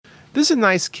This is a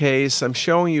nice case. I'm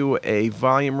showing you a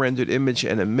volume rendered image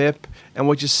and a MIP, and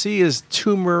what you see is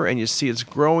tumor, and you see it's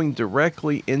growing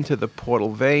directly into the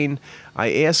portal vein.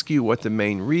 I ask you what the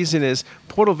main reason is.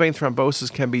 Portal vein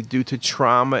thrombosis can be due to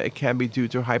trauma. It can be due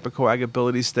to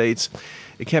hypercoagulability states.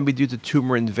 It can be due to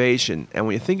tumor invasion. And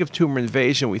when you think of tumor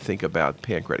invasion, we think about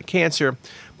pancreatic cancer,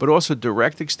 but also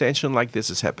direct extension like this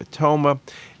is hepatoma.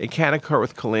 It can occur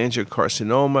with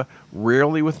cholangiocarcinoma,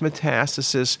 rarely with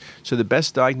metastasis. So the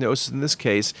best diagnosis in this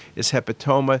case is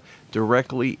hepatoma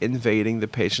directly invading the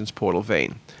patient's portal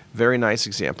vein. Very nice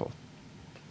example.